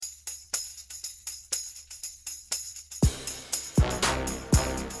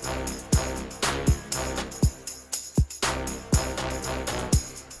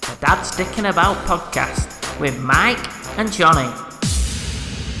Dad's Dicking About podcast with Mike and Johnny.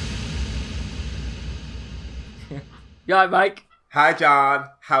 You alright, Mike? Hi, John.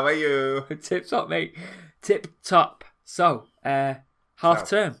 How are you? Tip top, mate. Tip top. So, half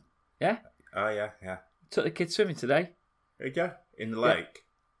term, yeah? Oh, yeah. Took the kids swimming today. There you go. In the lake.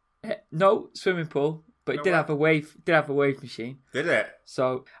 No swimming pool, but it did have a wave machine. Did it?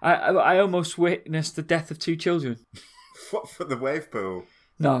 So I almost witnessed the death of 2 children. What, for the wave pool?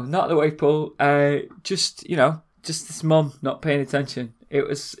 No, not the wave pool. Just this mum not paying attention. It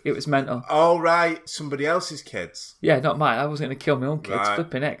was mental. Oh, right. Somebody else's kids. Yeah, not mine. I wasn't going to kill my own kids. Right.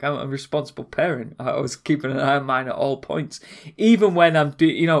 Flipping heck. I'm a responsible parent. I was keeping an eye on mine at all points. Even when I'm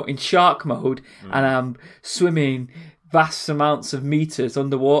in shark mode and I'm swimming vast amounts of meters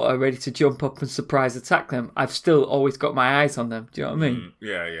underwater ready to jump up and surprise attack them, I've still always got my eyes on them. Do you know what I mean?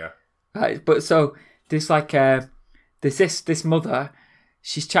 Yeah. Right, but so this this mother,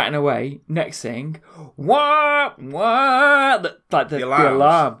 she's chatting away. Next thing, what? The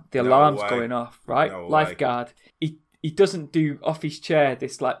alarm's going off. Right, No lifeguard. He doesn't do off his chair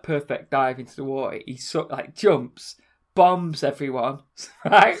this like perfect dive into the water. He jumps, bombs everyone.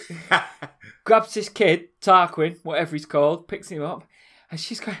 Right, grabs this kid Tarquin, whatever he's called, picks him up. And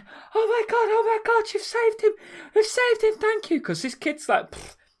she's going, oh my God, you've saved him, thank you. Because this kid's like,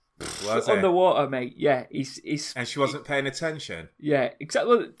 Was on it? the water, mate. Yeah, he's And she wasn't paying attention? yeah,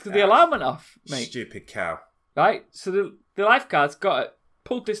 exactly. The alarm went off, mate. Stupid cow. Right, so the lifeguard's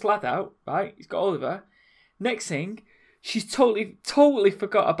pulled this lad out. Right, he's got hold of her. Next thing, she's totally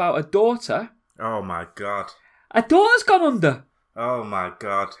forgot about her daughter. Oh, my God. Her daughter's gone under. Oh, my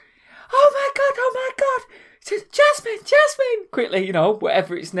God. Oh my God. She says, Jasmine. Quickly,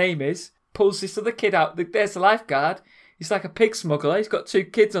 whatever its name is, pulls this other kid out. There's the lifeguard. He's like a pig smuggler. He's got 2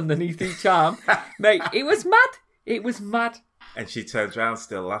 kids underneath each arm. Mate, it was mad. And she turns around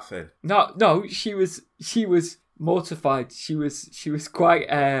still laughing. No, she was mortified. She was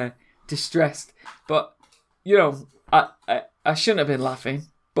quite distressed. But I shouldn't have been laughing.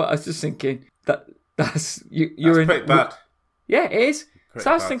 But I was just thinking that's you're That's pretty bad. Yeah, it is. Pretty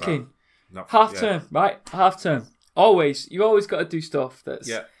So I was bad, thinking that. term, right? Half term. You always got to do stuff that's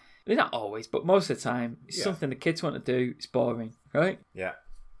Yeah. not always, but most of the time it's something the kids want to do. It's boring, right? Yeah.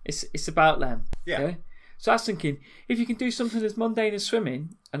 It's about them. Yeah. Okay? So I was thinking, if you can do something as mundane as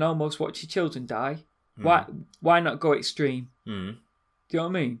swimming and almost watch your children die, why not go extreme? Mm. Do you know what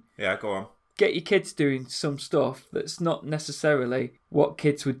I mean? Yeah, go on. Get your kids doing some stuff that's not necessarily what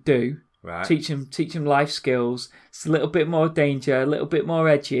kids would do. Right. Teach them life skills. It's a little bit more danger, a little bit more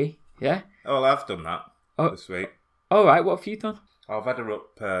edgy. Yeah. Oh, well, I've done that this week. All right. What have you done? I've had her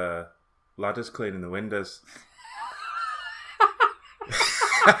up ladders cleaning the windows.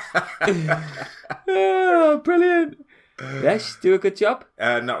 Oh, brilliant. Yes, do a good job.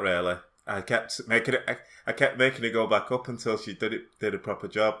 Not really. I kept making her go back up until she did a proper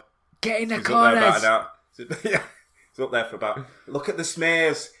job. Get in the She's up there corners. about an hour. Yeah, it's up there for about. Look at the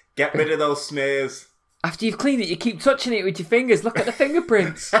smears. Get rid of those smears. After you've cleaned it, you keep touching it with your fingers. Look at the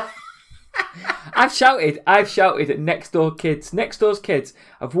fingerprints. I've shouted at next door's kids.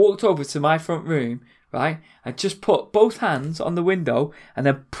 I've walked over to my front room, right, and just put both hands on the window and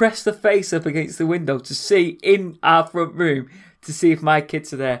then pressed the face up against the window to see in our front room to see if my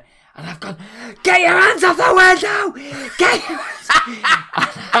kids are there. And I've gone, get your hands off the window! Get your hands And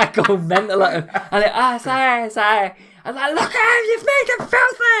I go mental at them. And sorry. I'm like, look at him, you've made him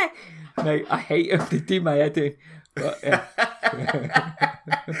filthy! Mate, I hate them, they do my head in. But, yeah.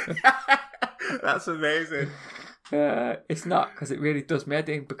 That's amazing. It's not, because it really does my head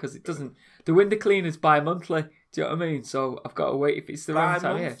in, because it doesn't. The window cleaner's bi-monthly. Do you know what I mean? So I've got to wait if it's the wrong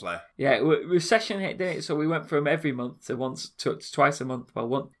time. Bi-monthly? Yeah, recession hit, didn't it? So we went from every month to twice a month.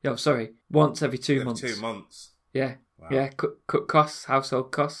 Well, once every 2 months. 2 months. Yeah, Wow. yeah. Cut costs,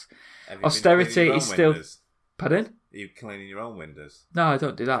 household costs. Have you been Austerity cleaning your is own still. windows? Pardon? Are you cleaning your own windows? No, I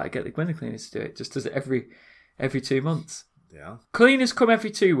don't do that. I get the window cleaners to do it. Just does it every 2 months. Yeah. Cleaners come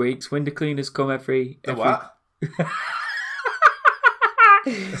every 2 weeks. Window cleaners come every. What?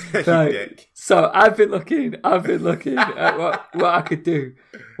 Right. Dick. So I've been looking at what I could do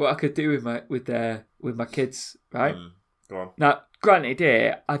with my kids, right? Go on. Now, granted,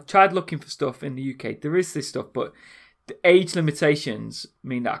 here I've tried looking for stuff in the UK. There is this stuff, but the age limitations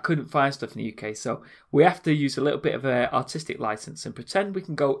mean that I couldn't find stuff in the UK. So we have to use a little bit of an artistic license and pretend we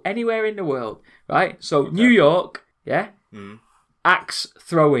can go anywhere in the world, right? So New York, yeah, axe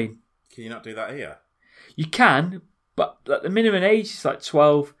throwing. Can you not do that here? You can, but like, the minimum age is like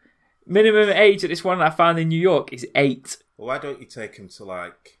 12. Minimum age at this one I found in New York is 8. Well, why don't you take him to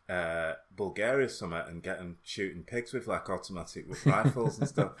like Bulgaria or something and get them shooting pigs with like automatic rifles and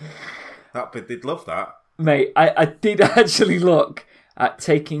stuff? They'd love that. Mate, I did actually look at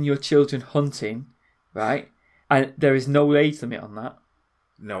taking your children hunting, right? And there is no age limit on that.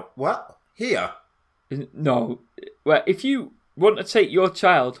 No, what? Here? No. Well, if you want to take your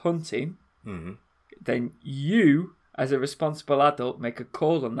child hunting, Mm-hmm. then you, as a responsible adult, make a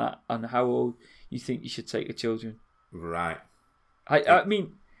call on that, on how old you think you should take your children. Right. I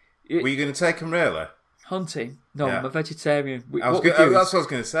mean... Were you going to take them really? Hunting? No, Yeah. I'm a vegetarian. That's what I was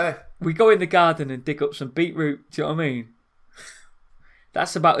going to say. We go in the garden and dig up some beetroot. Do you know what I mean?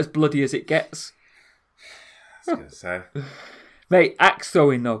 That's about as bloody as it gets. I was going to say. Mate, axe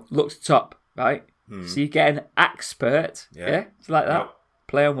throwing, though, looks top, right? So you get an expert. Yeah. Yeah? It's like that. Nope.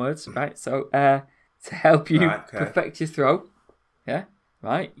 Play on words, right? So, to help you Right, okay. perfect your throw, yeah,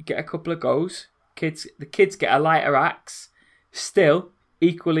 right? You get a couple of goes. The kids get a lighter axe, still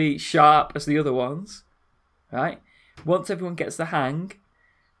equally sharp as the other ones, right? Once everyone gets the hang,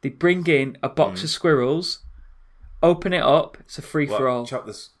 they bring in a box of squirrels, open it up. It's a free for all. Chop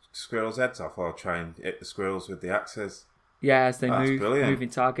the squirrels' heads off, or try and hit the squirrels with the axes? Yeah, as they That's move, brilliant. moving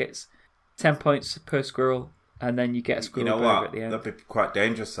targets. 10 points per squirrel, and then you get a You squirrel know burger what? at the end. That'd be quite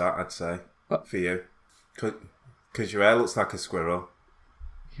dangerous, that, I'd say, What? for you. Because your hair looks like a squirrel.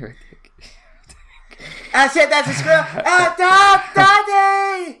 You're a dick. I said that's a squirrel.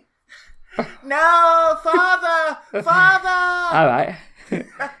 Daddy! No, father! All right.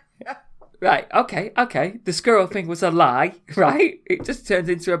 Right, okay. The squirrel thing was a lie, right? It just turned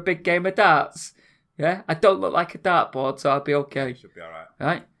into a big game of darts. Yeah? I don't look like a dartboard, so I'll be okay. Should be alright.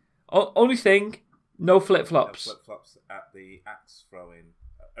 Right? Only thing, no flip-flops. Flip-flops at the axe throwing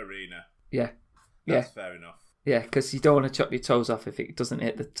arena. Yeah. That's fair enough. Yeah, because you don't want to chop your toes off if it doesn't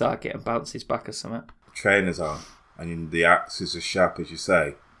hit the target and bounces back or something. Trainers on, and the axe is as sharp as you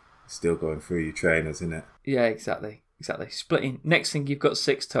say. It's still going through your trainers, isn't it? Yeah, exactly. Splitting. Next thing, you've got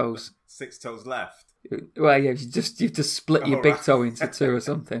 6 toes. 6 toes left. Well, yeah, you've just split your big toe into 2 or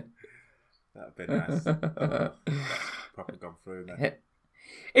something. That'd be nice. That's probably gone through now. Yeah.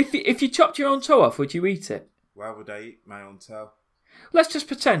 If you chopped your own toe off, would you eat it? Why would I eat my own toe? Let's just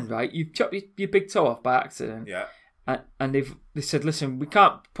pretend, right? You've chopped your big toe off by accident. Yeah. And they said, listen, we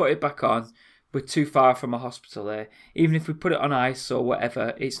can't put it back on. We're too far from a hospital there. Even if we put it on ice or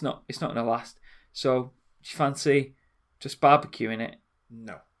whatever, it's not going to last. So, do you fancy just barbecuing it?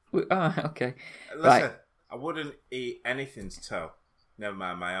 No. Okay. Listen, Right. I wouldn't eat anything's toe. Never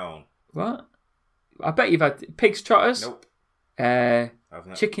mind my own. What? I bet you've had pig's trotters. Nope. Uh, I've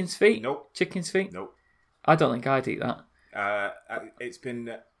not. chicken's feet. Nope. Chicken's feet. Nope. I don't think I'd eat that.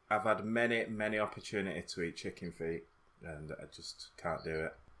 I've had many opportunities to eat chicken feet, and I just can't do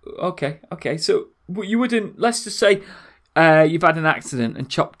it. Okay. So you wouldn't. Let's just say you've had an accident and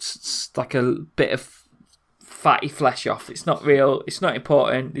chopped like a bit of fatty flesh off. It's not real. It's not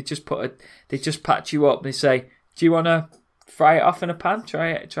important. They just patch you up. They say, "Do you want to fry it off in a pan? Try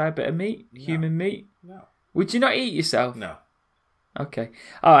a bit of meat, human meat." No. Would you not eat yourself? No. Okay.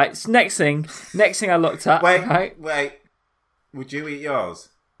 All right. So next thing I looked at. Wait. Right? Would you eat yours?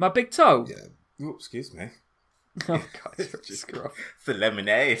 My big toe. Yeah. Oh, excuse me. Oh God, you're a scruff. For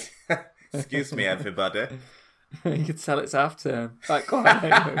lemonade. Excuse me, everybody. You could sell it to half term. Right, go on.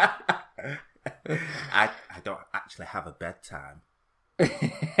 I don't actually have a bedtime. Would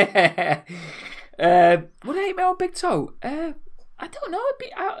I eat my own big toe? I don't know.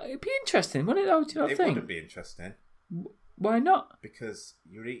 It'd be interesting. Wouldn't it? Do you not It think? wouldn't be interesting Why not? because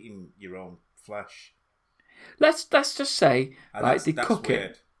you're eating your own flesh. Let's just say And right, they that's cook weird.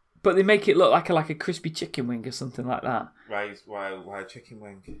 it, but they make it look like a crispy chicken wing or something like that. Why a chicken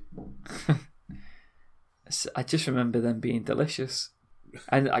wing? I just remember them being delicious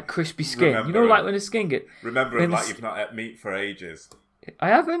and like crispy skin. Remember you know, it. like when the skin get. Remember, When like it's- you've not had meat for ages. I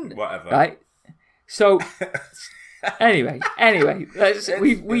haven't. Whatever. Right. So anyway,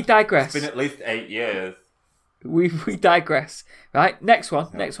 we digress. It's been at least 8 years. We digress. Right. Next one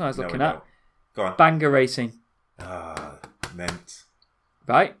I was looking we at. don't. Go on. Banger racing. Ah, mint.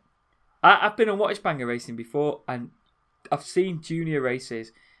 Right. I've been and watched banger racing before, and I've seen junior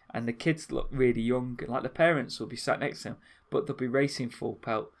races, and the kids look really young, and like the parents will be sat next to them, but they'll be racing full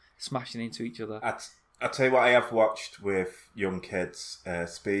pelt, smashing into each other. I'll tell you what I have watched with young kids,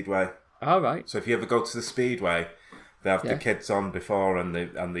 Speedway. All right. So if you ever go to the Speedway, they have the kids on before and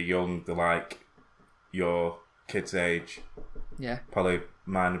the young, they're like your kids' age. Yeah. Probably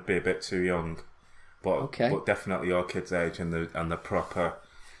mine would be a bit too young, but Okay. but definitely your kids' age and the proper,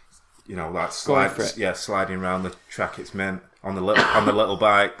 you know, like Going for it. sliding around the track. It's meant on the little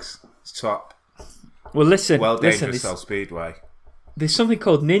bikes. It's top. Well, listen. Well, listen. Dangerous Cell Speedway. There's something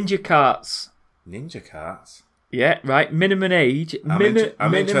called ninja carts. Ninja carts? Yeah, right. Minimum age. I'm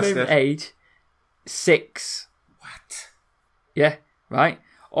minimum interested. age 6. What? Yeah, right.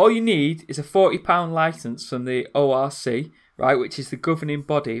 All you need is a £40 license from the ORC, right, which is the governing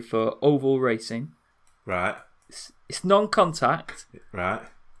body for oval racing. Right. It's non-contact, Right.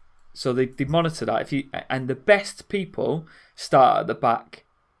 so they monitor that. And the best people start at the back,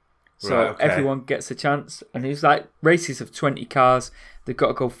 so Right, okay. everyone gets a chance. And it's like races of 20 cars. They've got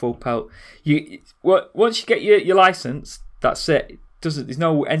to go full pelt. Once you get your license, that's it. There's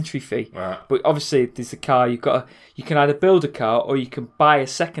no entry fee. Right. But obviously, there's a car. You can either build a car or you can buy a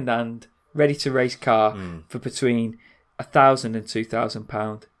second-hand, ready-to-race car for between £1,000 and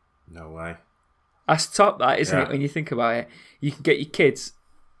 £2,000. No way. That's top, that isn't Yeah. it? When you think about it, you can get your kids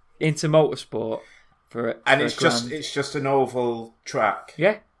into motorsport And it's just an oval track.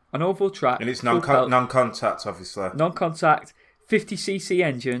 yeah, an oval track, And it's full pelt, non-contact, obviously. non-contact, 50cc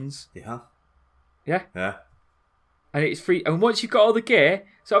engines. Yeah. Yeah, Yeah. and it's free. And once you've got all the gear,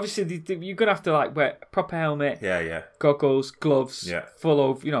 so obviously you're gonna have to like wear a proper helmet, Yeah, yeah. goggles, gloves, Yeah. full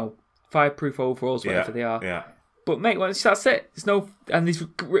of fireproof overalls, whatever they are. Yeah. But mate, once that's it, there's no and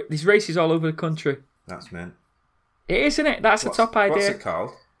these races all over the country. That's mint. It is, isn't it? That's a top idea. What's it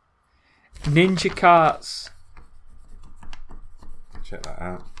called? Ninja carts. Check that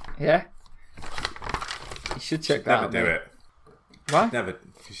out. Yeah. You should check that Never out. do mate. it. Why? Never.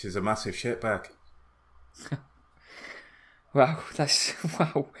 She's a massive shitbag. Wow, that's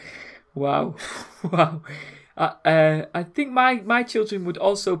wow. I think my children would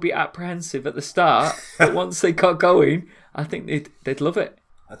also be apprehensive at the start, but once they got going, I think they'd love it.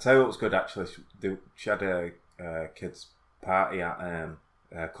 I tell you what was good actually. She had a kids party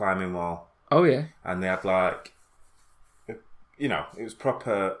at Climbing Wall, Oh yeah, and they had like, it was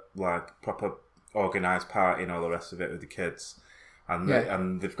proper organised party and all the rest of it with the kids,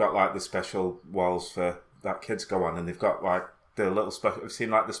 and they've got like the special walls for that kids go on, and they've got like the little special. I've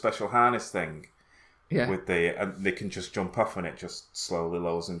seen like the special harness thing. yeah, And they can just jump off and it just slowly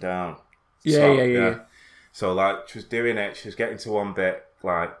lowers them down. yeah. So like she was doing it, she was getting to one bit,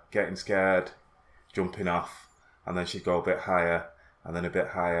 like getting scared, jumping off, and then she'd go a bit higher, and then a bit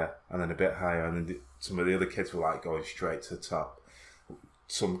higher, and then a bit higher, and then some of the other kids were like going straight to the top.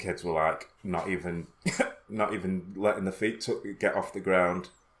 Some kids were like not even letting the feet get off the ground.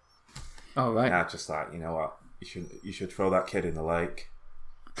 Oh right. And I just like, you know what, you should throw that kid in the lake.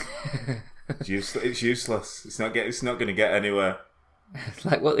 It's useless. It's not going to get anywhere. It's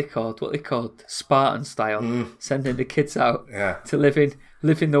like what they called Spartan style, sending the kids out to live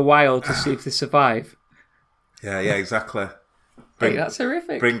in the wild to see if they survive. Yeah, exactly. That's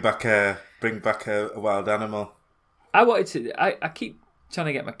horrific. Bring back a wild animal. I keep trying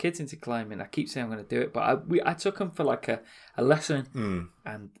to get my kids into climbing. I keep saying I'm going to do it, but I took them for like a lesson,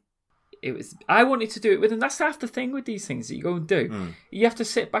 and I wanted to do it with them. That's half the thing with these things that you go and do. You have to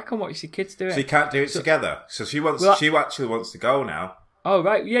sit back and watch your kids do it. So you can't do it together. So she actually wants to go now. Oh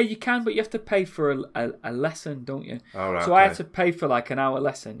right, yeah, you can, but you have to pay for a lesson, don't you? Oh, right, so okay. I had to pay for like an hour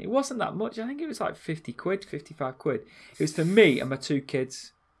lesson. It wasn't that much. I think it was like 50 quid, 55 quid. It was for me and my 2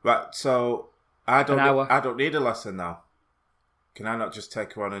 kids. Right. So I don't hour. I don't need a lesson now. Can I not just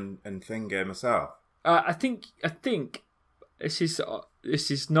take her on and finger myself? I think this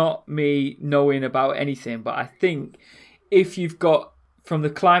is not me knowing about anything, but I think if you've got from the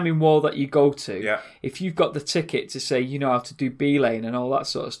climbing wall that you go to, if you've got the ticket to say you know how to do B-lane and all that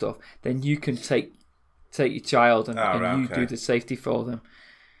sort of stuff, then you can take your child and do the safety for them.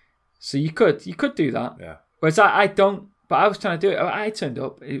 So you could do that. Yeah. Whereas I don't, but I was trying to do it. I turned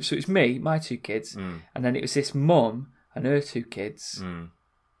up, so it was me, my 2 kids, and then it was this mum and her 2 kids.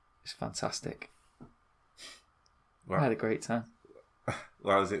 It's fantastic. Wow. I had a great time.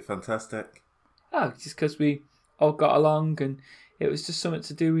 Why was it fantastic? Oh, just because we all got along and it was just something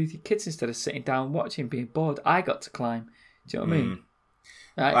to do with your kids instead of sitting down watching, being bored. I got to climb. Do you know what I mean?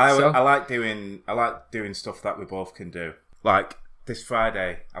 Right, I like doing stuff that we both can do. Like this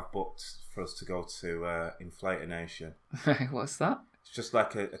Friday, I've booked for us to go to Inflator Nation. What's that? It's just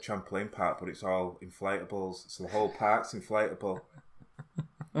like a trampoline park, but it's all inflatables. So the whole park's inflatable.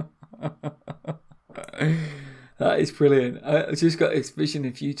 That is brilliant. I've just got this vision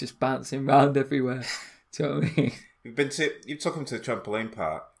of you just bouncing around everywhere. Do you know what I mean? You took them to the trampoline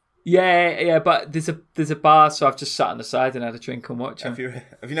park. Yeah, but there's a bar, so I've just sat on the side and had a drink and watch them.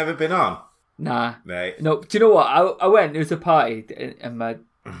 Have you never been on? Nah. Mate. No, do you know what? I went, there was a party and my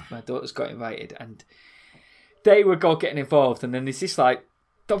daughters got invited and they were all getting involved, and then there's this like,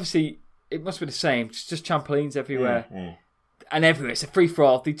 obviously it must be the same, just trampolines everywhere. and everywhere. It's a free for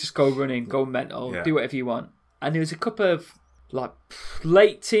all. They just go running, go mental, Yeah. do whatever you want. And there was a couple of like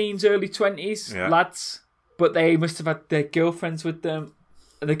late teens, early 20s lads, but they must have had their girlfriends with them.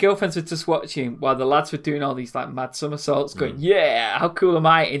 And the girlfriends were just watching while the lads were doing all these like mad somersaults, going, "Yeah, how cool am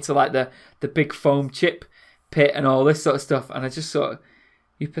I?" into like the big foam chip pit and all this sort of stuff. And I just thought,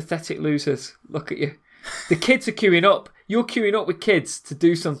 you pathetic losers, look at you. The kids are queuing up. You're queuing up with kids to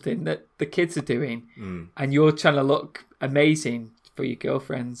do something that the kids are doing, and you're trying to look amazing for your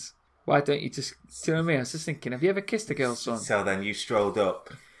girlfriends. Why don't you just? You know what I mean? I was just thinking, have you ever kissed a girl, son? So then you strolled up,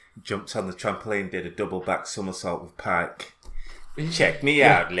 jumped on the trampoline, did a double back somersault with Pike. Check me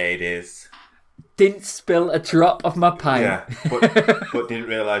out, ladies. Didn't spill a drop of my pint. Yeah, but didn't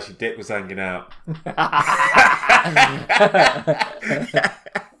realise your dick was hanging out.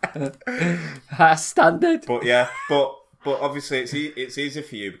 That's standard. But yeah, but obviously it's easy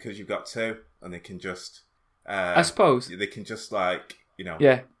for you because you've got two, and they can just. I suppose they can just like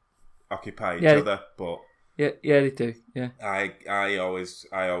occupy each Yeah. other. But yeah, they do. Yeah. I always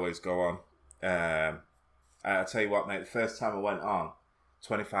go on. I tell you what, mate. The first time I went on,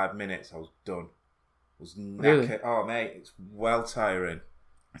 25 minutes, I was done. I was knackered. Really? Oh, mate, it's well tiring.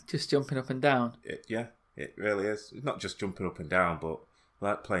 Just jumping up and down. It really is. It's not just jumping up and down, but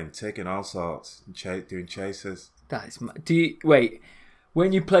like playing TIG and all sorts, and doing chases. That is. Do you wait?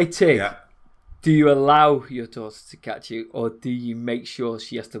 When you play TIG, Yeah. do you allow your daughter to catch you, or do you make sure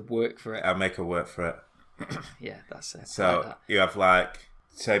she has to work for it? I make her work for it. Yeah, that's it. So Like that. you have like,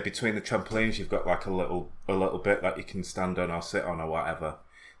 say between the trampolines, you've got like a little bit that you can stand on or sit on or whatever.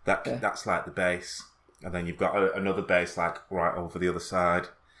 That's like the base, and then you've got another base like right over the other side.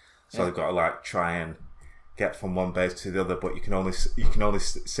 So they've got to like try and get from one base to the other, but you can only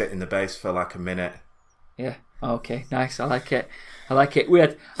sit in the base for like a minute. Yeah. Okay. Nice. I like it. I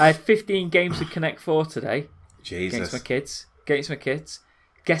had 15 games of Connect 4 today Jesus, against my kids.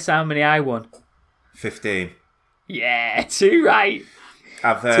 Guess how many I won? 15. Yeah, 2 right.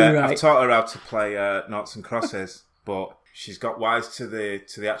 I've right. taught her how to play noughts and crosses, but she's got wise to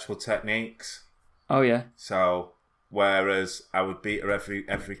the actual techniques. Oh yeah. So whereas I would beat her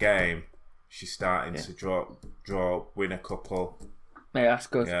every game, she's starting to draw, win a couple. Mate, that's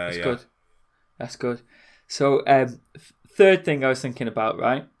good. Yeah, That's yeah. good. That's good. So, third thing I was thinking about,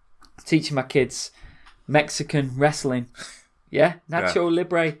 right? Teaching my kids Mexican wrestling. Yeah? Nacho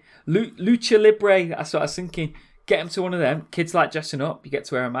Libre. Lucha Libre. That's what I was thinking. Get them to one of them. Kids like dressing up. You get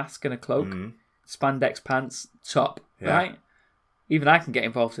to wear a mask and a cloak. Spandex pants. Top. Yeah. Right? Even I can get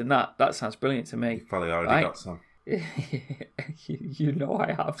involved in that. That sounds brilliant to me. You've probably already got some. You know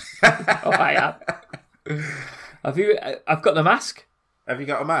I have. Have you? I've got the mask. Have you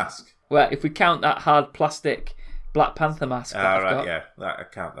got a mask? Well, if we count that hard plastic Black Panther mask that I've got. Yeah. I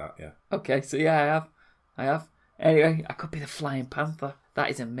count that, yeah. Okay, so yeah, I have. Anyway, I could be the Flying Panther. That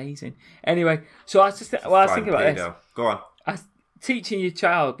is amazing. Anyway, so I was just I was thinking about this. Go on. Teaching your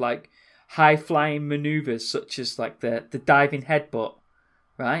child like high flying maneuvers such as like the diving headbutt,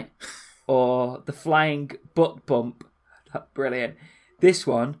 right? Or the flying butt bump. Brilliant. This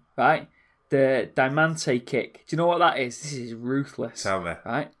one, right? The Diamante kick. Do you know what that is? This is ruthless. Tell me.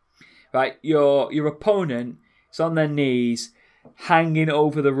 Right. Your opponent is on their knees, hanging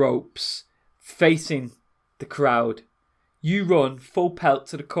over the ropes, facing the crowd. You run full pelt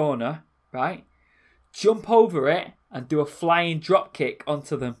to the corner, right? Jump over it and do a flying drop kick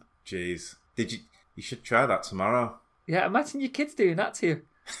onto them. Jeez. You should try that tomorrow. Yeah, imagine your kids doing that to you.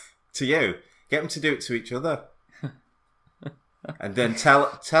 To you. Get them to do it to each other. And then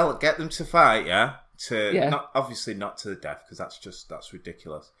get them to fight, yeah? Obviously not to the death, because that's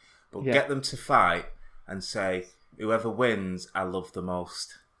ridiculous. But get them to fight and say, whoever wins, I love the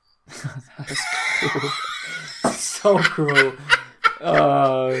most. That's cruel. So cruel.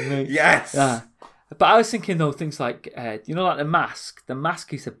 Oh, mate. Yes! Yeah. But I was thinking though, things like like the mask. The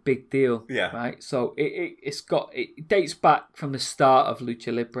mask is a big deal. Yeah. Right. So it dates back from the start of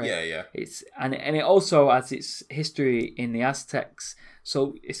Lucha Libre. Yeah. And it also has its history in the Aztecs.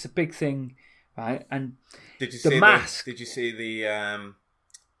 So it's a big thing, right? And Did you the see mask? Did you see the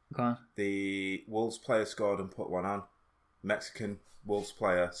Go on. the Wolves player scored and put one on? Mexican Wolves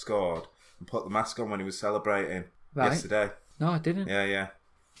player scored and put the mask on when he was celebrating yesterday. No, I didn't. Yeah.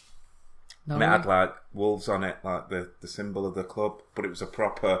 No, And it had like wolves on it, like the symbol of the club, but it was a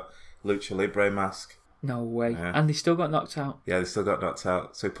proper Lucha Libre mask. No way. Yeah. And they still got knocked out. Yeah, they still got knocked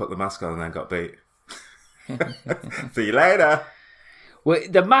out, so he put the mask on and then got beat. See you later. Well,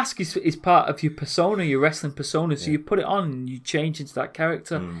 the mask is part of your persona, your wrestling persona. So you put it on and you change into that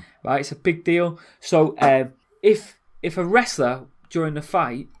character, right? It's a big deal. So if a wrestler during the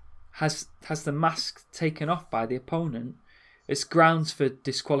fight has the mask taken off by the opponent, It's grounds for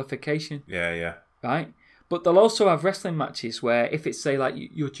disqualification, Yeah. right? But they'll also have wrestling matches where if it's, say, like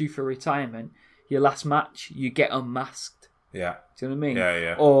you're due for retirement, your last match, you get unmasked. Yeah. Do you know what I mean?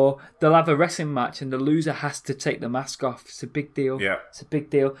 Yeah. Or they'll have a wrestling match and the loser has to take the mask off. It's a big deal. Yeah. It's a big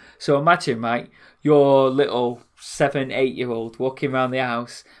deal. So imagine, right, your little 7-8-year-old walking around the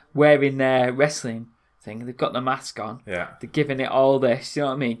house wearing their wrestling thing. They've got the mask on. Yeah. They're giving it all this, you know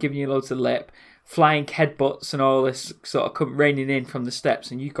what I mean? Giving you loads of lip, flying headbutts and all this sort of come raining in from the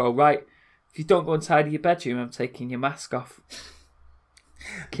steps. And you go, right, if you don't go inside of your bedroom, I'm taking your mask off.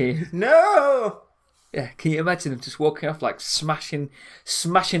 No! Yeah, can you imagine them just walking off like smashing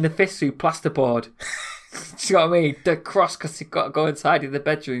the fist through plasterboard? Do you know what I mean? The cross because you've got to go inside of the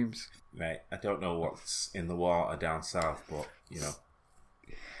bedrooms. Mate, I don't know what's in the water down south, but,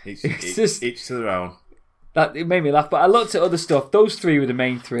 each to their own. That it made me laugh, but I looked at other stuff. Those three were the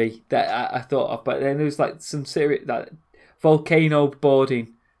main three that I thought of, but then there was like some serious volcano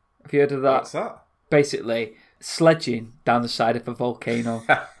boarding. Have you heard of that? What's that? Basically, sledging down the side of a volcano.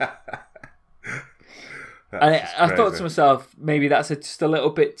 And I thought to myself, maybe that's just a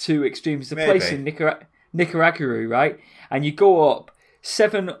little bit too extreme. It's a place in Nicaragua, right? And you go up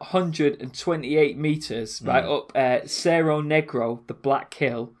 728 meters, right, up Cerro Negro, the Black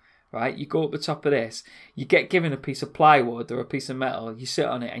Hill, right? You go up the top of this, you get given a piece of plywood or a piece of metal, you sit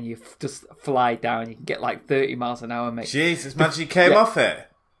on it and you just fly down. You can get like 30 miles an hour, mate. Jesus, imagine you came off it.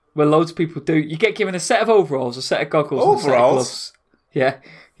 Well, loads of people do. You get given a set of overalls, a set of goggles, and a set of gloves. Yeah,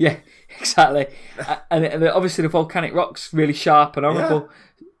 exactly. and obviously the volcanic rock's really sharp and horrible.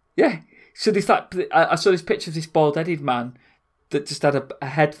 Yeah. So this I saw this picture of this bald-headed man that just had a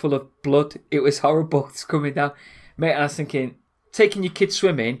head full of blood. It was horrible. It's coming down, mate. And I was thinking, taking your kids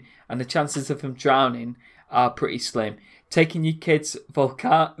swimming and the chances of them drowning are pretty slim. Taking your kids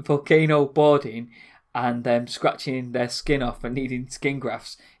volcano boarding and them scratching their skin off and needing skin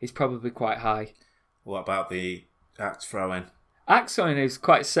grafts is probably quite high. What about the axe throwing? Axe throwing is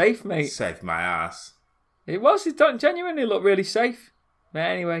quite safe, mate. Saved my ass. It was. It don't genuinely look really safe. But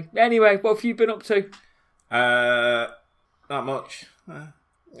anyway, what have you been up to? Not much. No,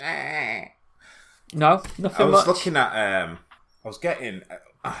 nothing much. I was looking at. I was getting.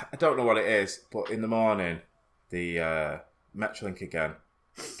 I don't know what it is, but in the morning, the Metrolink again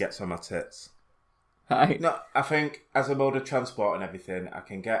gets on my tits. Right. No, I think as a mode of transport and everything, I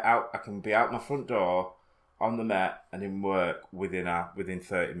can get out. I can be out my front door on the Met and in work within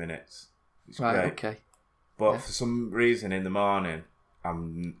 30 minutes. It's right. great. Okay. But for some reason in the morning,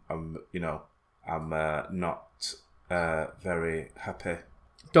 I'm not very happy.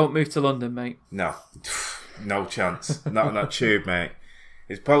 Don't move to London, mate. No, no chance. Not on that tube, mate.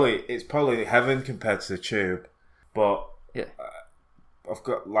 It's probably heaven compared to the tube. But yeah, I've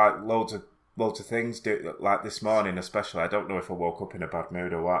got like loads of things do, like this morning especially. I don't know if I woke up in a bad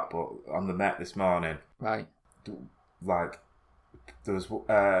mood or what, but on the Met this morning, right, like there was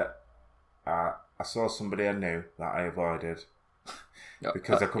I saw somebody I knew that I avoided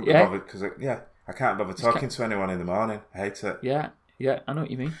because I couldn't be bothered because I can't bother talking to anyone in the morning. I hate it. Yeah, I know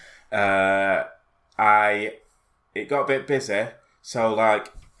what you mean. It got a bit busy, so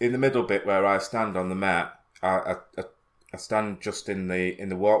like in the middle bit where I stand on the Met, I stand just in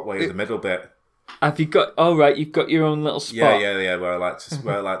the walkway of the middle bit. Have you got? Oh right, you've got your own little spot. Yeah. Where I like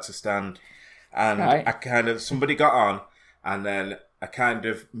to stand, and right. I kind of somebody got on, and then I kind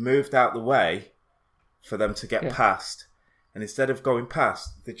of moved out the way for them to get past, and instead of going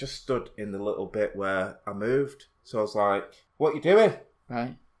past, they just stood in the little bit where I moved. So I was like, "What are you doing?"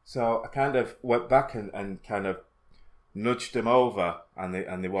 Right. So I kind of went back and kind of nudged them over, and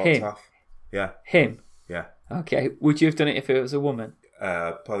they walked off. Yeah. Him. Yeah. Okay. Would you have done it if it was a woman?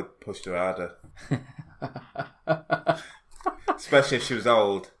 Probably pushed her harder. Especially if she was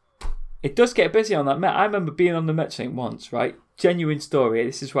old. It does get busy on that Met. I remember being on the Metrolink once, right? Genuine story.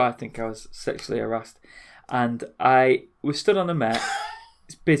 This is why I think I was sexually harassed. And I was stood on the Met.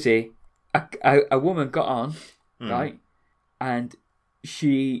 It's busy. A woman got on, right? And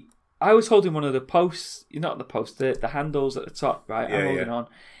I was holding one of the posts, not the post, the handles at the top, right? I'm holding on.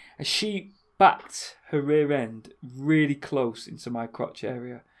 And she backed her rear end really close into my crotch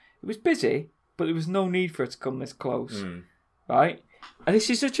area. It was busy, but there was no need for her to come this close, right? And this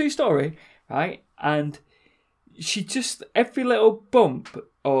is a true story, right? And she just, every little bump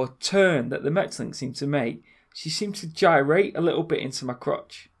or turn that the Metrolink seemed to make, she seemed to gyrate a little bit into my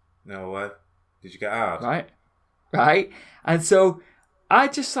crotch. No way. Did you get hard? Right? And so I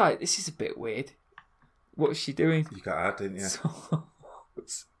just like, this is a bit weird. What was she doing? You got hard, didn't you?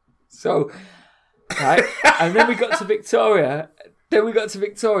 So right? And then we got to Victoria.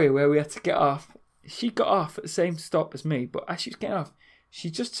 Where we had to get off. she got off at the same stop as me, but as she was getting off, she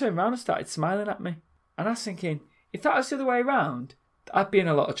just turned around and started smiling at me. And I was thinking, if that was the other way around, I'd be in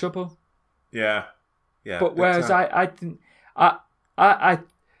a lot of trouble. Yeah. But whereas I didn't, I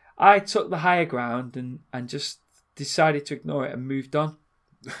took the higher ground and just decided to ignore it and moved on.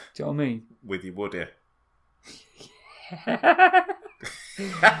 Do you know what I mean? With your woody.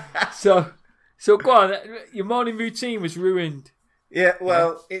 So go on. Your morning routine was ruined. Yeah,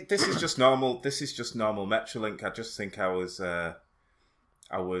 well, this is just normal. This is just normal Metrolink. I just think I was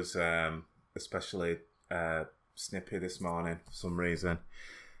especially snippy this morning for some reason,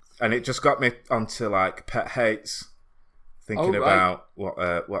 and it just got me onto like pet hates, thinking about what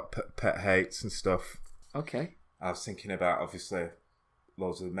pet hates and stuff. Okay. I was thinking about, obviously,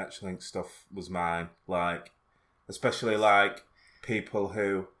 loads of the Metrolink stuff was mine, like especially like people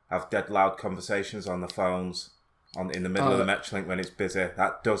who have dead loud conversations on the phones in the middle of the Metrolink when it's busy.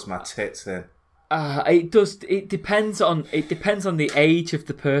 That does my tits in. It does. It depends on the age of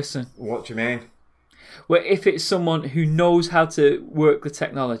the person. What do you mean? Well, if it's someone who knows how to work the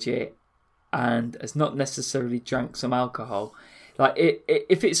technology and has not necessarily drank some alcohol, like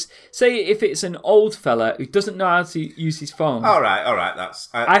if it's an old fella who doesn't know how to use his phone. All right.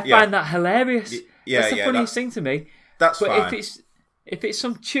 I find that hilarious. Yeah, that's the funniest thing to me. That's but fine. If it's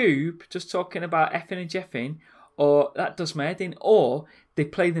some tube just talking about effing and jeffing, or that does my head in, or they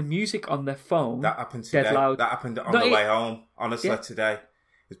play the music on their phone. That happened today. Dead loud. That happened on the way home. Honestly, today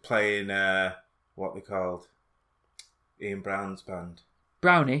is playing what they called Ian Brown's band.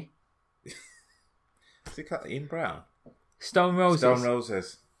 Brownie. Is it called Ian Brown? Stone Roses. Stone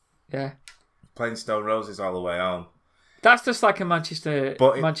Roses. Yeah. Playing Stone Roses all the way home. That's just like a Manchester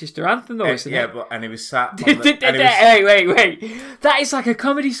anthem, though, isn't it? Yeah, and he was sat. Wait! That is like a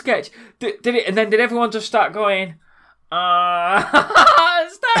comedy sketch. Did it? And then did everyone just start going? Start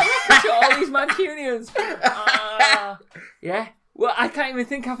looking at all these Mancunians. Yeah. Well, I can't even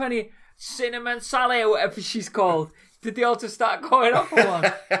think of any Cinnamon Sally or whatever she's called. Did they all just start going off on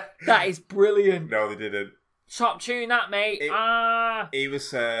one? That is brilliant. No, they didn't. Stop chewing that, mate. He was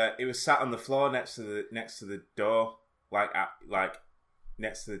sat on the floor next to the door. Like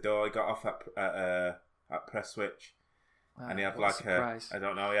next to the door, he got off at Press Switch, and he had like surprise. I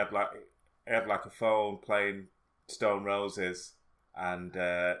don't know, he had like a phone playing Stone Roses, and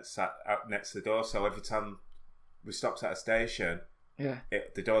sat out next to the door. So every time we stopped at a station,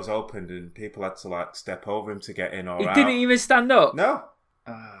 the doors opened and people had to like step over him to get in or out. He didn't even stand up. No.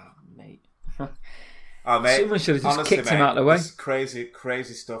 Mate. Oh, mate. Someone should have just kicked him out of the way. This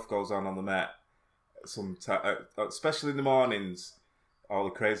crazy stuff goes on the Met. Especially in the mornings, all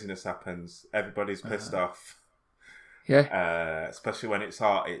the craziness happens. Everybody's pissed off. Yeah. Especially when it's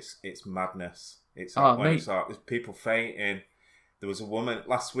hot, it's madness. It's when it's hot. There's people fainting. There was a woman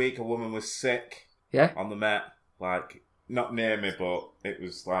last week. A woman was sick. Yeah. On the Met, like not near me, but it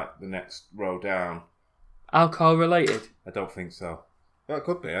was like the next row down. Alcohol related? I don't think so. Well, it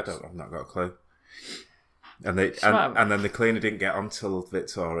could be. I've not got a clue. And then the cleaner didn't get on till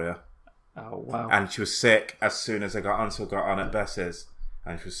Victoria. Oh, wow. And she was sick as soon as I got on at Bess's,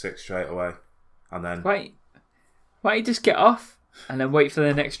 and she was sick straight away. And then why don't you just get off and then wait for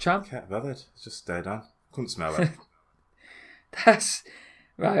the next tram? Can't be bothered. Just stayed on. Couldn't smell it. That's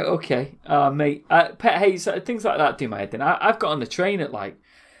right. Okay, mate. Pet hates things like that do my head in. I've got on the train at like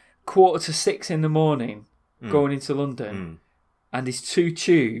 5:45 in the morning, going into London, and there's two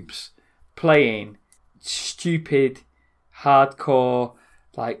tubes playing stupid, hardcore,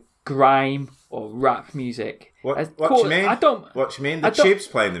 like grime or rap music. What do you mean? What do you mean? The tube's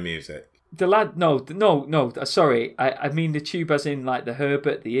playing the music. The lad, no. Sorry, I mean the tube as in like the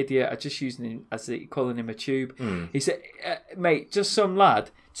Herbert, the idiot. I just using him as calling him a tube. He said, "Mate, just some lad,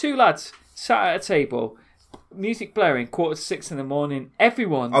 two lads sat at a table, music blaring, 5:45 in the morning.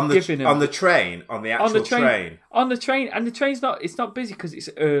 Everyone giving him on the train, on the actual train, and the train's not busy because it's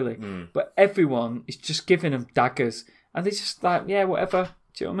early, but everyone is just giving them daggers, and they're just like, yeah, whatever."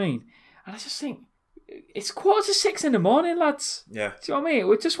 Do you know what I mean? And I just think, it's 5:45 in the morning, lads. Yeah. Do you know what I mean?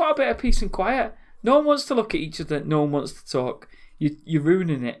 We just want a bit of peace and quiet. No one wants to look at each other. No one wants to talk. You're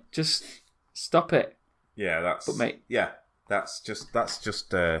ruining it. Just stop it. Yeah, that's just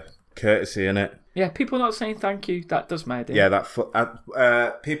courtesy, innit? Yeah, people not saying thank you. That does my head in. Yeah,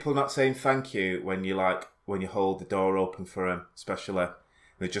 people not saying thank you when you hold the door open for them, especially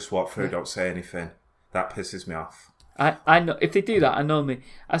they just walk through, don't say anything. That pisses me off. I know if they do that, I normally,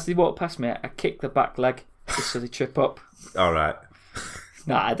 as they walk past me, I kick the back leg just so they trip up. All right.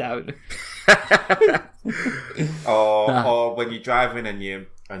 Nah, I don't. Or when you're driving and you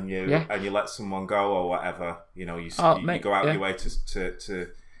let someone go or whatever, you go out your way to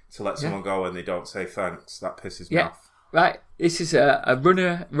to let someone go and they don't say thanks. That pisses me Yeah. off. Right, this is a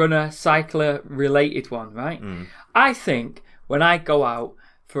runner, cycler related one, right? I think when I go out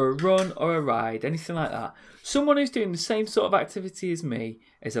for a run or a ride, anything like that, someone who's doing the same sort of activity as me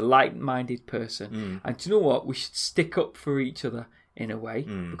is a like-minded person. And do you know what? We should stick up for each other in a way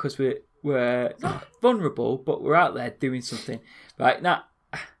because we're not vulnerable, but we're out there doing something. Right now,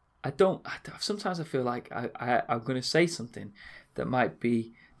 sometimes I feel like I'm going to say something that might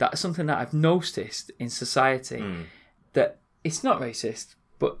be something that I've noticed in society. That it's not racist,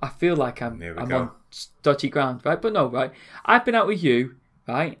 but I feel like I'm on dodgy ground, right? But no, right? I've been out with you,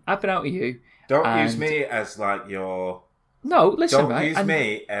 right? Don't use me as like your. No, listen, Don't right? use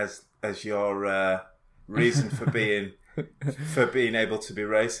me as your reason for being able to be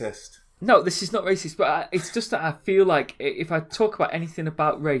racist. No, this is not racist, but it's just that I feel like if I talk about anything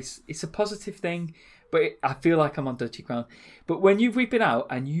about race, it's a positive thing, but I feel like I'm on dodgy ground. But when we've been out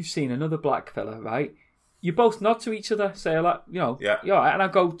and you've seen another black fella, right? You both nod to each other, say hello, Yeah. you're all right. And I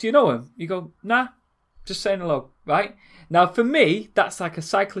go, do you know him? You go, nah, just saying hello, right? Now, for me, that's like a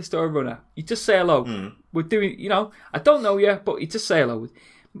cyclist or a runner. You just say hello. We're doing, I don't know you, but you just say hello.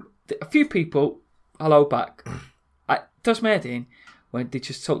 A few people, hello back. It does my head in when they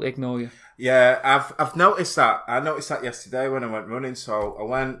just totally ignore you. Yeah, I've noticed that. I noticed that yesterday when I went running. So I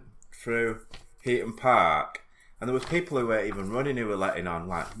went through Heaton Park. And there was people who weren't even running who were letting on,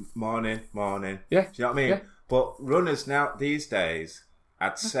 like, morning. Yeah. Do you know what I mean? Yeah. But runners now, these days,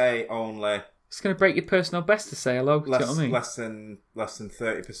 I'd say only... It's going to break your personal best to say hello, do you know what I mean? Less than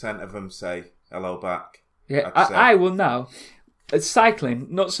 30% of them say hello back. Yeah, I will now. At cycling,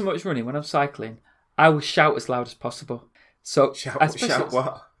 not so much running, when I'm cycling, I will shout as loud as possible. So Shout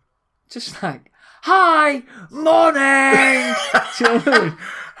what? Just like, hi, morning! Do you know what I mean?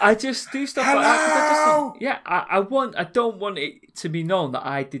 I just do stuff like that. I don't want it to be known that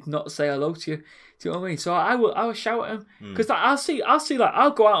I did not say hello to you. Do you know what I mean? So I will shout at him because I'll see like I'll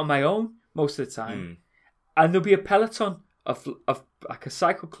go out on my own most of the time, and there'll be a peloton of like a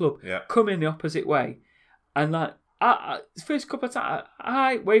cycle club coming the opposite way, and like first couple of times,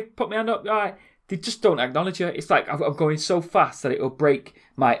 hi, wave, put my hand up, all right. They just don't acknowledge you. It's like I'm going so fast that it'll break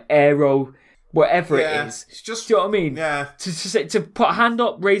my aero. Whatever it is, it's just, do you know what I mean? Yeah. To put a hand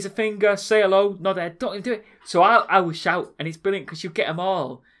up, raise a finger, say hello, nod head, don't even do it. So I will shout, and it's brilliant because you get them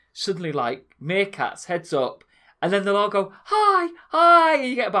all suddenly like meerkats, heads up, and then they'll all go hi, and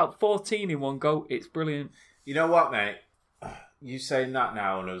you get about 14 in one go. It's brilliant. You know what, mate? You saying that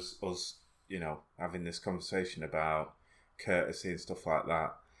now, and us, having this conversation about courtesy and stuff like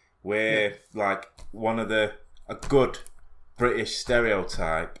that. We're like a good British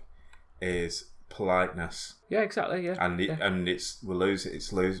stereotype is politeness. Yeah, exactly. Yeah, and we're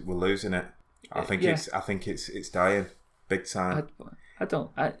losing it. I think it's dying big time.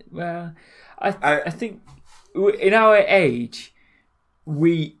 I think in our age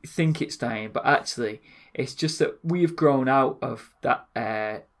we think it's dying, but actually it's just that we've grown out of that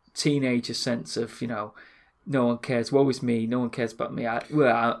teenager sense of no one cares. Woe is me. No one cares about me.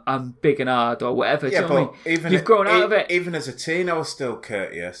 I'm big and hard or whatever. Yeah, do you know what I mean? You've grown out of it. Even as a teen, I was still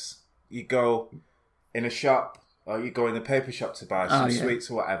courteous. You go in a shop or you go in the paper shop to buy some sweets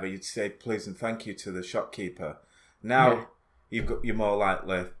or whatever. You'd say please and thank you to the shopkeeper. Now you're more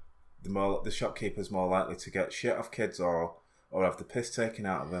likely. The shopkeeper's more likely to get shit off kids or have the piss taken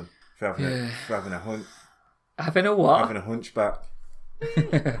out of them for having a hunch. Having a what? Having a hunchback.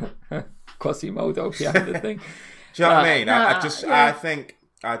 Quasimodo behind the thing. Do you know what I mean?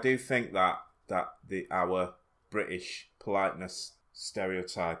 I do think that our British politeness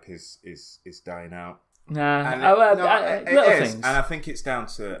stereotype is dying out. Little things. And I think it's down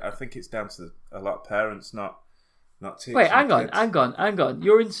to a lot of parents not teaching. Wait, hang on.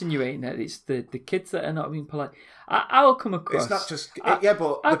 You're insinuating that it's the kids that are not being polite. I will come across. It's not just but the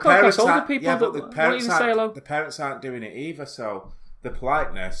parents aren't. The parents aren't doing it either. So the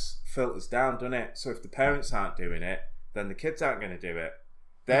politeness filters down, doesn't it? So if the parents aren't doing it, then the kids aren't going to do it.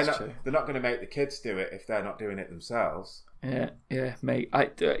 They're not going to make the kids do it if they're not doing it themselves. Yeah, mate.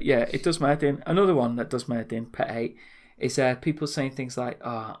 It does my head in. Another one that does my head in, pet hate, is people saying things like,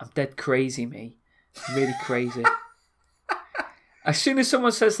 "Oh, I'm dead crazy, me, I'm really crazy." As soon as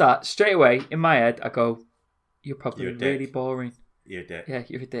someone says that, straight away in my head, I go, "You're probably really boring. You're a dick. Yeah,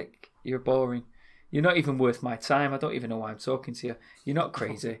 you're a dick. You're boring. You're not even worth my time. I don't even know why I'm talking to you. You're not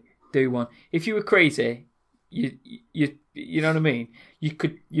crazy. Do one. If you were crazy, you know what I mean?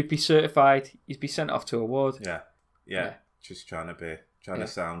 You'd be certified. You'd be sent off to a ward. Yeah. Just trying to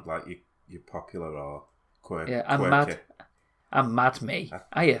sound like you're popular or quirky. Yeah, I'm mad, me.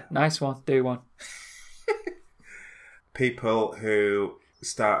 Nice one. Do one. People who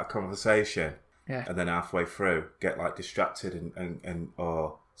start a conversation, Yeah. and then halfway through get like distracted and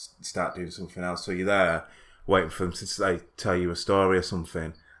or start doing something else. So you're there waiting for them to say tell you a story or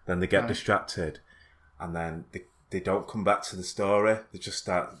something. Then they get distracted, and then they don't come back to the story. They just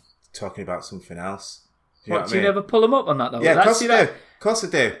start talking about something else. Do you never pull them up on that though? Yeah, of course I do. Of course I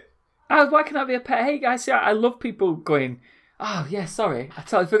do. Why can that be a pet hate? I love people going, oh yeah, sorry, I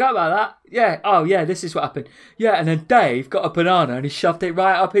totally forgot about that. Yeah, oh yeah, this is what happened. Yeah, and then Dave got a banana and he shoved it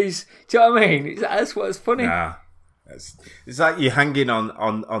right up his. Do you know what I mean? That's what's funny. Nah, it's like you're hanging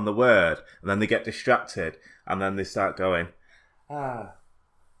on the word, and then they get distracted, and then they start going,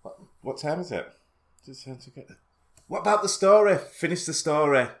 what time is it? What about the story? Finish the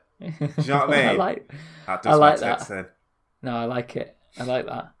story. Do you know what I mean? I like that. No, I like it. I like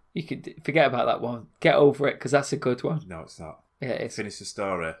that. You could forget about that one. Get over it, because that's a good one. No, it's not. Yeah, it is. Finish the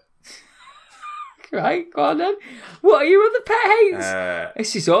story. Right, go on then. What are your other pet hates?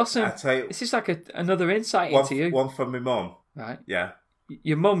 This is awesome. I tell you, this is like another insight into you. One from my mum. Right. Yeah.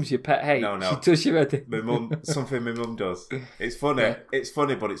 Your mum's your pet hate. No. She does your head. My mum, something my mum does. It's funny. Yeah. It's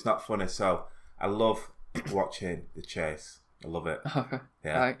funny, but it's not funny. So I love watching The Chase. I love it.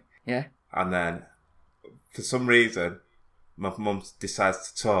 Yeah. Right. Yeah. And then, for some reason, my mum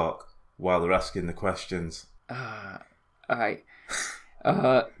decides to talk while they're asking the questions. All right.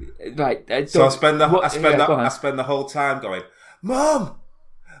 Right. So I spend the whole time going, Mum!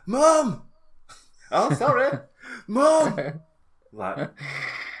 Oh, sorry. Mum! Like,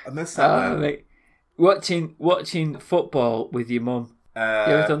 I miss that. Mate. Watching football with your mum. You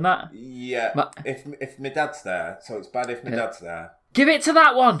ever done that? Yeah. If my dad's there, so it's bad if my dad's there. Give it to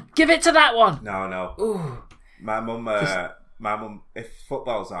that one. No. Ooh. My mum, if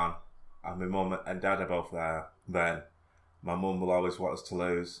football's on and my mum and dad are both there, then my mum will always want us to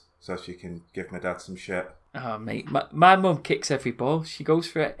lose so she can give my dad some shit. Oh, mate. My mum kicks every ball. She goes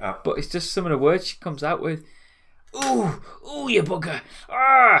for it. But it's just some of the words she comes out with. Ooh, you bugger.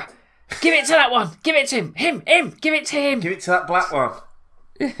 Give it to that one. Give it to him. Him. Give it to him. Give it to that black one.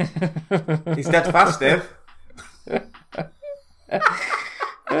 He's dead fast, Dave.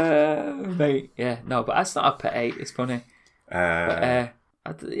 Mate, yeah, no, but that's not a pet hate. It's funny. Pet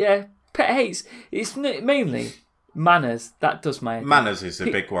hates. It's mainly manners. That does my head. Manners is a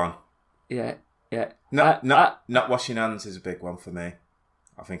big one. Yeah. Not washing hands is a big one for me.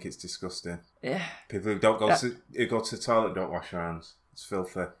 I think it's disgusting. Yeah. People who go to the toilet and don't wash their hands. It's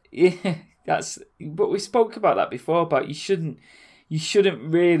filthy. Yeah, but we spoke about that before. About you shouldn't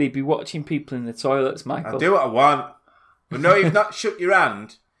really be watching people in the toilets, Michael. I do what I want. But no, you've not shook your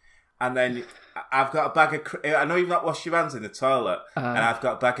hand, and then I've got a bag of. I know you've not washed your hands in the toilet, and I've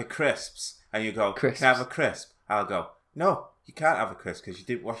got a bag of crisps, and you go, crisps. "Can I have a crisp?" I'll go, "No, you can't have a crisp because you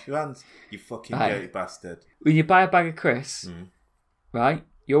didn't wash your hands. You fucking dirty bastard." When you buy a bag of crisps, right?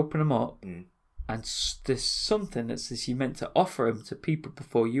 You open them up, and there's something that says you're meant to offer them to people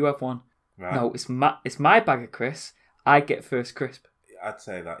before you have one. Right. No, it's my bag of crisps. I get first crisp. I'd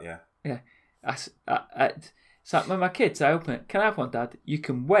say that, yeah. Yeah, so when my kids, I open it. Can I have one, Dad? You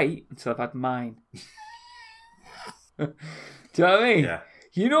can wait until I've had mine. Do you know what I mean? Yeah.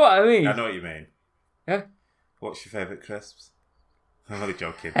 You know what I mean? I know what you mean. Yeah. What's your favourite crisps? I'm only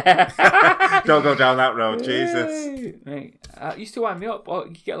joking. Don't go down that road, Jesus. Right. It used to wind me up. Or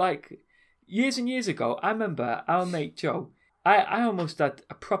you get like years and years ago. I remember our mate Joe. I almost had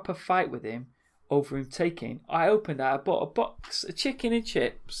a proper fight with him over him taking. I bought a box of chicken and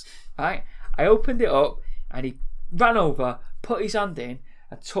chips. Right. I opened it up. And he ran over, put his hand in,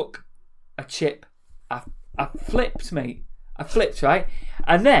 and took a chip. I flipped, mate. Right?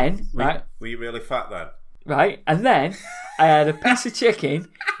 And then, right? Were you really fat then? Right? And then I had a piece of chicken,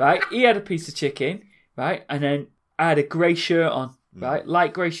 right? He had a piece of chicken, right? And then I had a grey shirt on, right?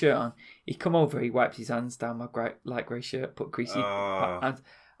 Light grey shirt on. He come over, he wiped his hands down my light grey shirt, put greasy hands.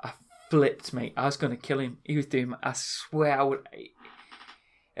 I flipped, mate. I was going to kill him. He was doing, I swear I would...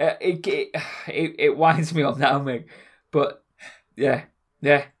 It winds me up now, mate. But yeah.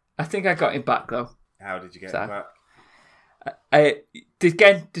 I think I got him back though. How did you get him back?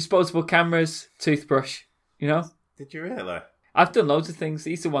 Again, disposable cameras, toothbrush. You know. Did you really? I've done loads of things.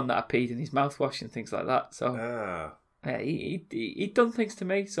 He's the one that I peed in his mouthwash and things like that. So he done things to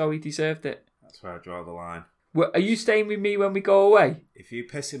me, so he deserved it. That's where I draw the line. Are you staying with me when we go away? If you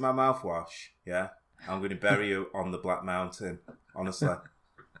piss in my mouthwash, yeah, I'm going to bury you on the Black Mountain. Honestly.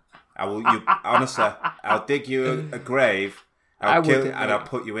 I'll dig you a grave. I'll kill you and I'll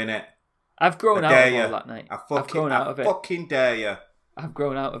put you in it. I've grown out of all that, mate. I fucking dare you. I've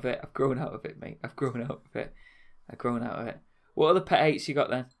grown out of it, mate. I've grown out of it. What other pet hates you got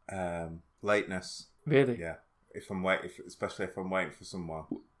then? Lateness. Really? Yeah. especially if I'm waiting for someone.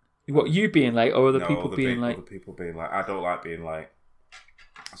 What, you being late or other No, people being late? Other people being late. I don't like being late.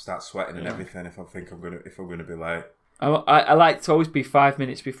 I start sweating and everything if I'm gonna be late. I like to always be 5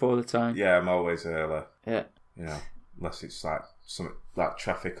 minutes before the time. Yeah, I'm always early. Yeah. You know, unless it's like something like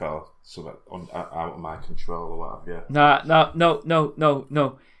traffic or something out of my control or what have you.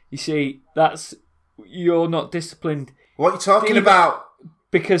 No. You see, you're not disciplined. What are you talking about?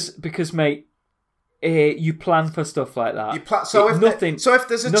 Because mate, you plan for stuff like that. If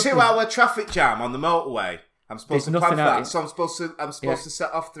there's a 2-hour traffic jam on the motorway, I'm supposed to plan for that. So I'm supposed to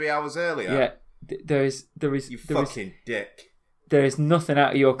set off 3 hours earlier. Yeah, there is. You fucking dick. There is nothing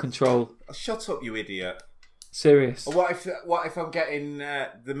out of your control. Oh, shut up, you idiot. Serious. What if I'm getting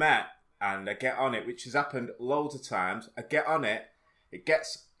the Met and I get on it, which has happened loads of times. I get on it, it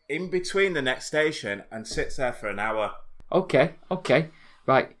gets in between the next station and sits there for an hour. Okay,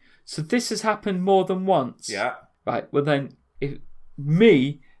 right. So this has happened more than once. Yeah. Right. Well then, if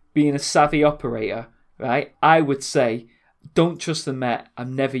me being a savvy operator, right, I would say, don't trust the Met.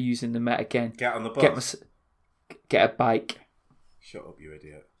 I'm never using the Met again. Get on the bus. Get a bike. Shut up, you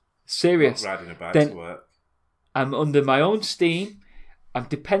idiot. Serious. I'm not riding a bike to work. I'm under my own steam. I'm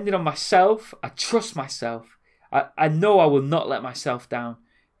depending on myself. I trust myself. I know I will not let myself down.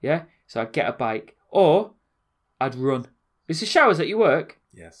 Yeah? So I'd get a bike. Or I'd run. Is the showers at your work?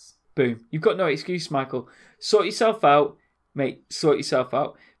 Yes. Boom. You've got no excuse, Michael. Sort yourself out. Mate, sort yourself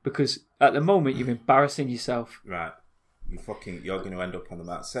out. Because at the moment, you're embarrassing yourself. Right. You're going to end up on the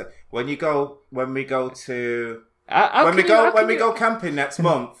mat. So when we go camping next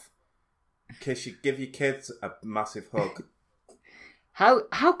month, give your kids a massive hug.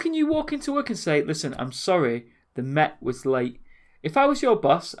 How can you walk into work and say, listen, I'm sorry, the Met was late. If I was your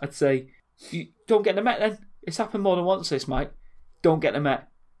boss, I'd say, you don't get the Met then. It's happened more than once this, Mike. Don't get the Met.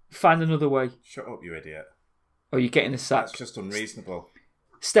 Find another way. Shut up, you idiot. Or you're getting the sack. That's just unreasonable.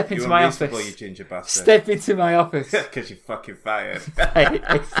 Step into my office. You ginger bastard. Step into my office. Because you're fucking fired.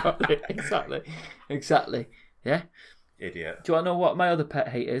 Exactly. Yeah? Idiot. Do you want to know what my other pet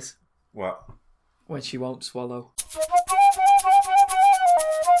hate is? What? When she won't swallow.